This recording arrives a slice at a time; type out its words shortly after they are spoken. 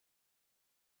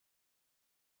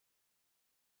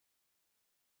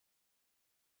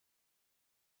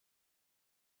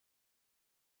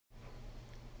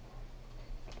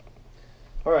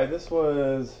Alright, this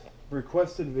was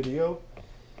requested video.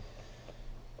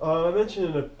 I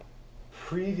mentioned in a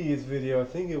previous video, I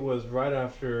think it was right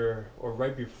after or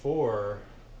right before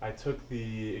I took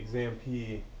the exam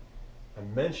P, I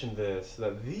mentioned this,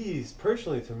 that these,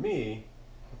 personally to me,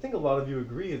 I think a lot of you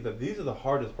agree, is that these are the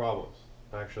hardest problems,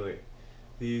 actually.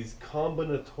 These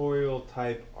combinatorial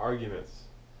type arguments.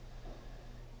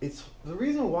 It's the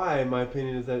reason why, in my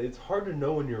opinion, is that it's hard to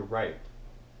know when you're right.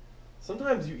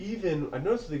 Sometimes you even, I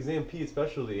noticed with exam P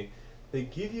especially, they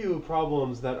give you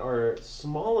problems that are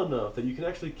small enough that you can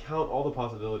actually count all the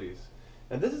possibilities.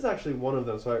 And this is actually one of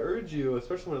them. So I urge you,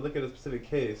 especially when I look at a specific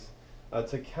case,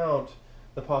 to count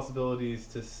the possibilities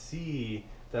to see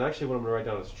that actually what I'm going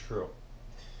to write down is true.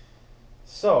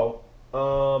 So,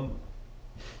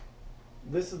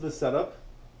 this is the setup.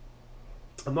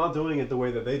 I'm not doing it the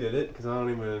way that they did it, because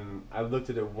I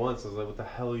looked at it once, I was like, what the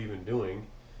hell are you even doing?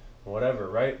 Whatever,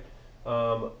 right?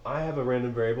 I have a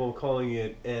random variable, I'm calling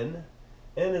it n.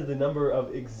 N is the number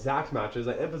of exact matches.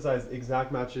 I emphasize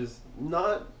exact matches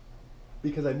not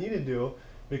because I need to do,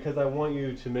 because I want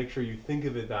you to make sure you think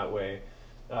of it that way.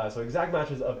 So exact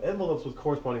matches of envelopes with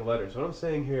corresponding letters. What I'm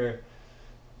saying here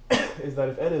is that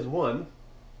if n is 1,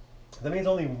 that means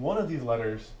only one of these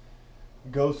letters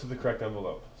goes to the correct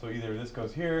envelope. So either this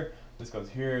goes here, this goes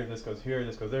here, this goes here,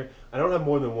 this goes there. I don't have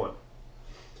more than one.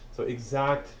 So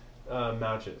exact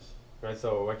matches. Right,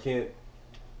 so I can't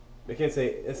say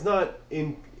it's not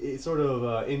it's sort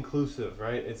of inclusive,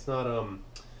 right? It's not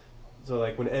so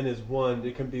like when n is 1,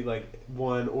 it can be like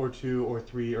 1 or 2 or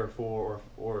 3 or 4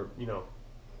 or you know,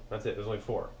 that's it. There's only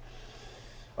 4.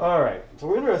 All right, so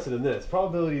we're interested in this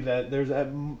probability that there's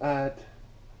at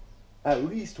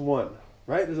least one,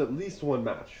 right? There's at least one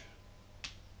match.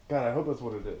 God, I hope that's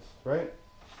what it is, right?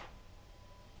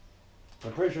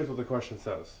 I'm pretty sure that's what the question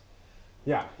says.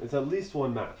 Yeah, it's at least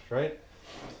one match, right?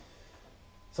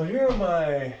 So here are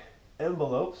my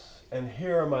envelopes, and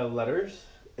here are my letters,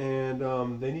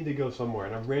 and they need to go somewhere,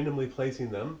 and I'm randomly placing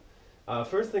them.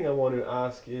 First thing I want to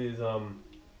ask is,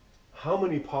 how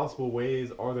many possible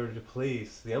ways are there to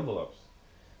place the envelopes?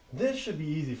 This should be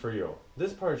easy for you.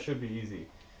 This part should be easy,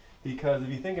 because if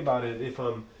you think about it, if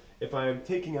I'm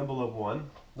taking envelope 1,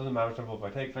 doesn't matter which envelope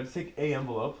I take, if I just take a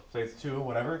envelope, say it's 2,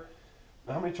 whatever,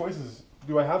 how many choices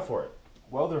do I have for it?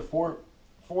 Well, there are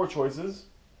four choices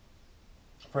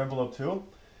for envelope 2,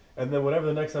 and then whatever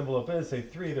the next envelope is, say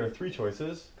 3, there are 3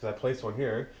 choices, because I placed one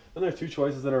here, then there's 2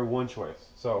 choices that are 1 choice.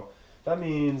 So that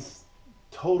means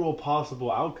total possible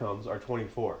outcomes are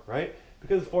 24, right?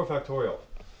 Because it's 4 factorial.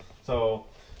 So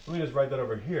let me just write that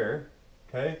over here,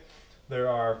 okay? There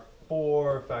are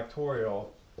 4 factorial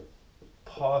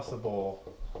possible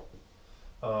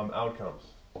outcomes.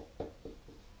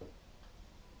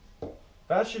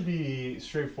 That should be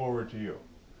straightforward to you.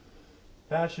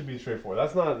 That should be straightforward.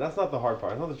 That's not the hard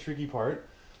part. That's not the tricky part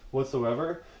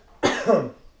whatsoever.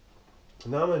 Now I'm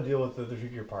going to deal with the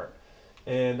trickier part.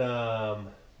 And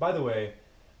by the way,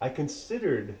 I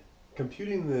considered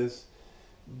computing this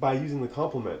by using the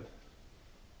complement.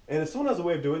 And if someone has a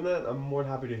way of doing that, I'm more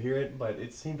than happy to hear it, but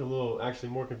it seemed a little actually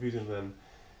more confusing than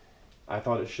I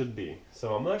thought it should be.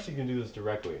 So I'm actually going to do this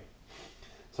directly.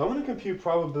 So I'm going to compute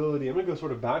probability. I'm going to go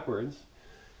sort of backwards.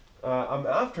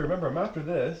 Remember, I'm after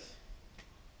this.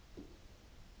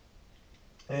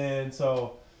 And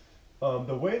so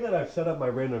the way that I've set up my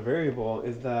random variable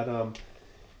is that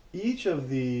each of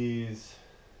these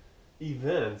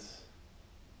events,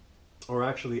 or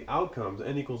actually outcomes,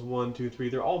 n equals 1, 2, 3,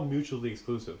 they're all mutually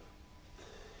exclusive.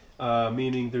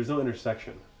 Meaning there's no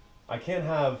intersection. I can't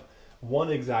have one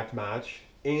exact match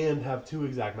and have 2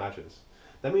 exact matches.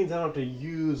 That means I don't have to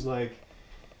use, like,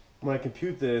 when I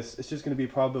compute this, it's just going to be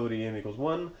probability n equals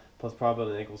 1 plus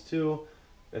probability n equals 2,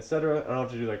 etc. I don't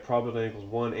have to do like probability n equals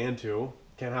 1 and 2.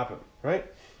 Can't happen,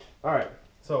 right? All right,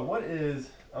 so I'm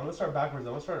going to start backwards.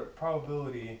 I'm going to start at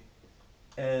probability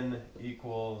n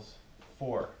equals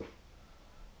 4.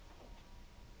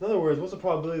 In other words, what's the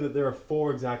probability that there are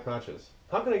 4 exact matches?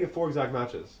 How can I get 4 exact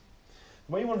matches?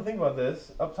 The way you want to think about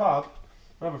this, up top,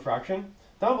 I have a fraction.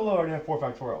 Down below, I already have 4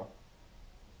 factorial,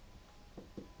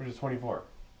 which is 24.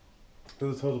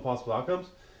 Those are the total possible outcomes.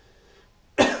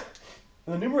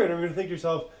 In the numerator, you're going to think to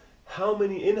yourself, how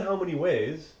many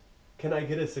ways can I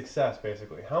get a success,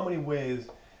 basically? How many ways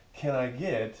can I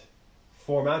get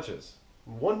 4 matches?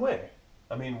 One way.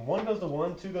 I mean, 1 goes to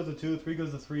 1, 2 goes to 2, 3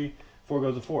 goes to 3, 4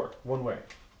 goes to 4. One way.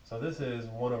 So this is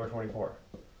 1 over 24.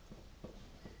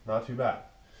 Not too bad.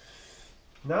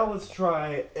 Now let's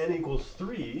try n equals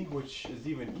 3, which is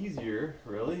even easier,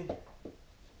 really.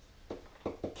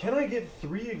 Can I get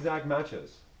 3 exact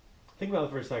matches? Think about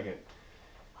it for a second.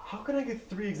 how can I get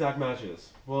 3 exact matches?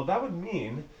 Well, that would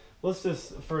mean, let's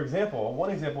just, for example, one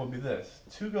example would be this.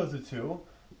 2 goes to 2,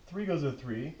 3 goes to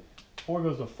 3, 4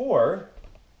 goes to 4,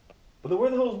 but then where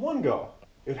the hell does 1 go?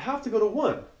 It would have to go to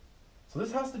 1. So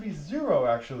this has to be 0,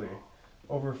 actually,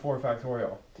 over 4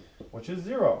 factorial, which is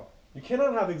 0. You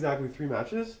cannot have exactly 3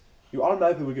 matches. You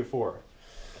automatically would get 4.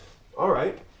 All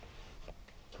right.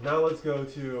 Now let's go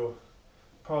to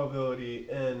probability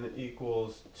n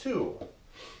equals 2.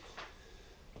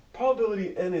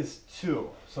 Probability n is 2.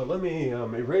 So let me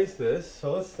erase this.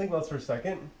 So let's think about this for a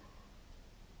second.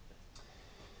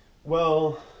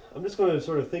 Well, I'm just going to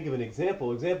sort of think of an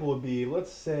example. Example would be,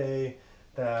 let's say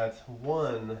that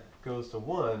 1 goes to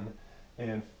 1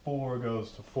 and 4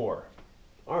 goes to 4.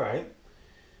 All right.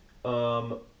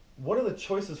 What are the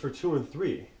choices for 2 and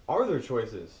 3? Are there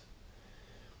choices?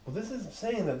 Well, this is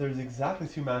saying that there's exactly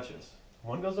 2 matches.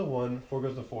 1 goes to 1, 4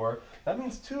 goes to 4. That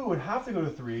means 2 would have to go to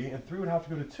 3, and 3 would have to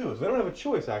go to 2. So they don't have a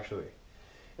choice, actually.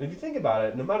 And if you think about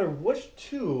it, no matter which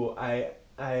 2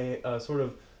 I sort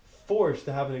of force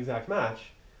to have an exact match,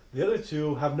 the other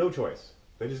 2 have no choice.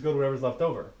 They just go to whatever's left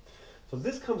over. So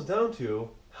this comes down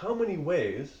to how many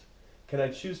ways can I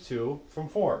choose 2 from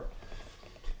 4?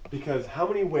 Because how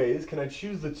many ways can I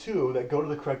choose the 2 that go to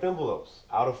the correct envelopes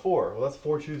out of 4? Well, that's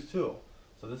 4 choose 2.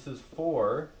 So this is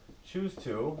 4 choose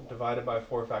 2 divided by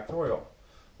 4 factorial,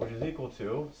 which is equal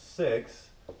to 6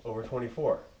 over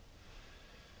 24.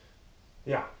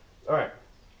 Yeah, all right.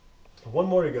 One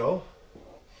more to go.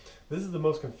 This is the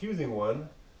most confusing one.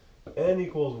 N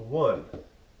equals 1.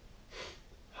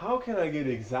 How can I get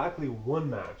exactly 1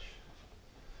 match?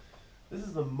 This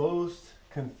is the most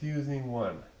confusing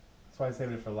one. That's why I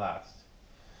saved it for last.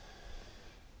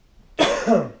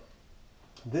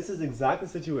 This is exactly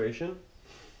the situation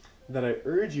that I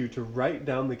urge you to write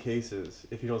down the cases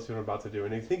if you don't see what I'm about to do.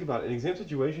 And if you think about it, in an exam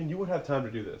situation, you would have time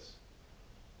to do this.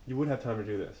 You would have time to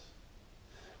do this.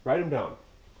 Write them down.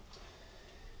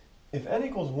 If n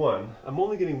equals 1, I'm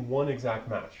only getting 1 exact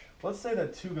match. Let's say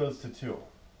that 2 goes to 2.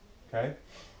 Okay?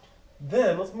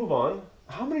 Then, let's move on.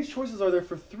 How many choices are there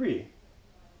for 3?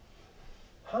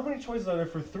 How many choices are there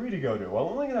for 3 to go to? Well,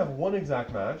 I'm only going to have 1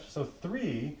 exact match, so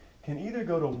 3 can either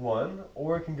go to 1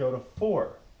 or it can go to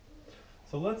 4.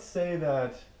 So let's say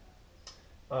that,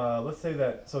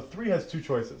 so 3 has 2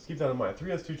 choices. Keep that in mind. 3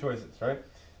 has 2 choices, right?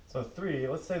 So 3,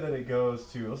 let's say that it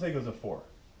goes to, let's say it goes to 4.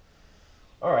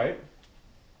 All right.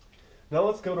 Now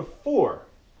let's go to 4.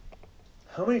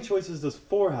 How many choices does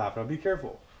 4 have? Now be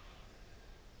careful.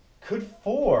 Could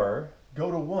 4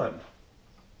 go to 1?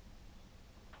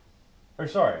 Or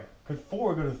sorry, could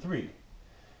 4 go to 3?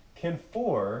 Can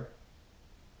 4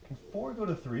 go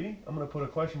to 3? I'm going to put a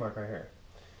question mark right here.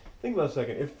 Think about it a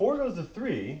second. If 4 goes to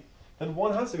 3, then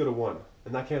 1 has to go to 1.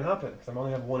 And that can't happen because I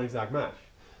only have 1 exact match.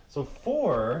 So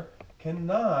 4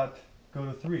 cannot go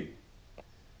to 3,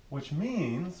 which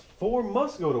means 4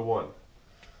 must go to 1.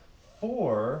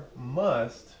 4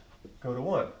 must go to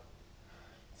 1.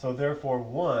 So therefore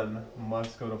 1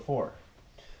 must go to 4.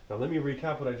 Now let me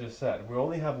recap what I just said. We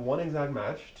only have 1 exact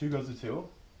match. 2 goes to 2.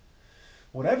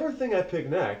 Whatever thing I pick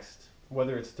next,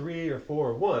 whether it's 3 or 4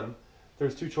 or 1,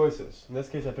 there's 2 choices. In this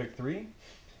case I picked 3.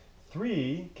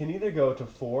 3 can either go to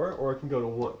 4 or it can go to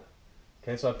 1.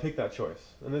 Okay, so I picked that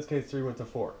choice. In this case 3 went to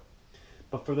 4.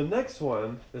 But for the next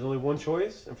one, there's only 1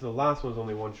 choice, and for the last one, there's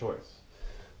only 1 choice.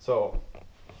 So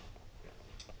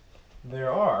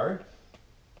there are,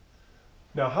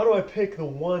 now how do I pick the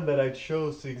one that I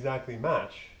chose to exactly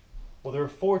match? Well, there are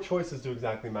 4 choices to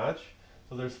exactly match.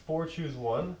 So there's 4 choose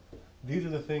 1. These are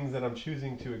the things that I'm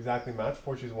choosing to exactly match.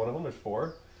 4 choose 1 of them, there's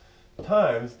 4.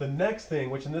 Times the next thing,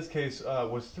 which in this case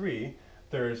was 3.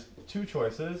 There's 2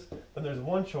 choices, then there's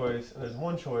 1 choice, and there's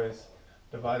 1 choice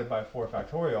divided by 4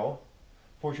 factorial.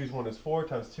 4 choose 1 is 4,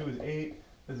 times 2 is 8.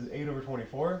 This is 8 over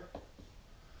 24.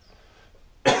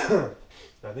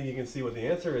 I think you can see what the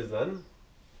answer is then.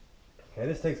 Okay,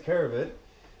 this takes care of it.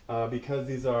 Because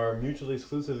these are mutually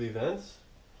exclusive events,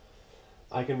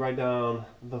 I can write down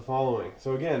the following.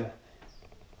 So again,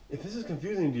 if this is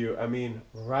confusing to you, I mean,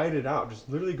 write it out. Just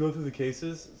literally go through the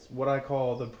cases. It's what I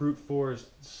call the brute force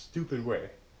stupid way.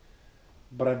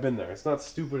 But I've been there. It's not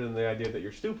stupid in the idea that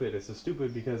you're stupid. It's just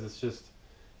stupid because it's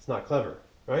not clever,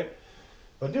 right?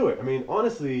 But do it. I mean,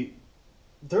 honestly,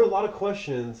 there are a lot of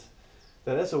questions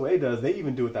that SOA does. They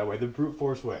even do it that way, the brute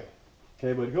force way.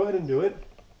 Okay, but go ahead and do it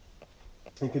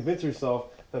and convince yourself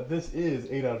that this is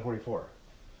 8 out of 24.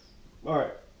 All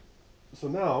right, so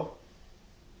now,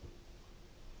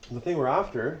 the thing we're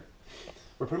after,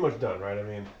 we're pretty much done, right? I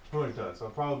mean, pretty much done. So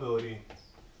probability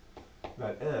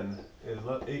that n is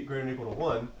 8 greater than or equal to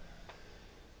 1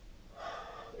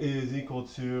 is equal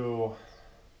to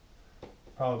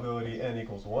probability n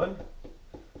equals 1,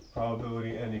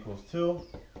 probability n equals 2,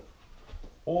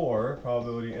 or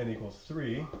probability n equals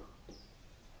 3,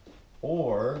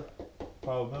 or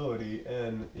probability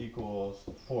n equals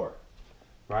 4.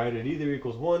 Right? It either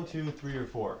equals 1, 2, 3, or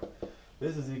 4.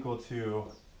 This is equal to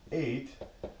 8,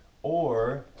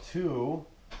 or 2,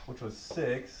 which was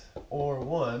 6, or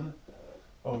 1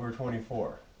 over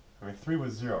 24. I mean, 3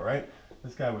 was 0, right?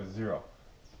 This guy was 0.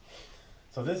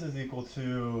 So this is equal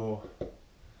to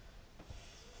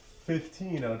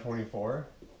 15 out of 24,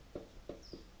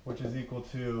 which is equal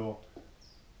to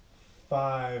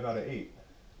 5 out of 8.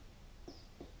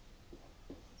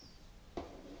 And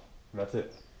that's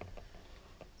it.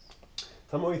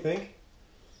 Tell me what you think.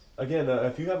 Again,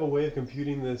 if you have a way of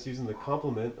computing this using the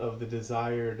complement of the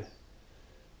desired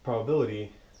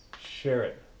probability, share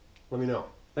it. Let me know.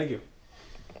 Thank you.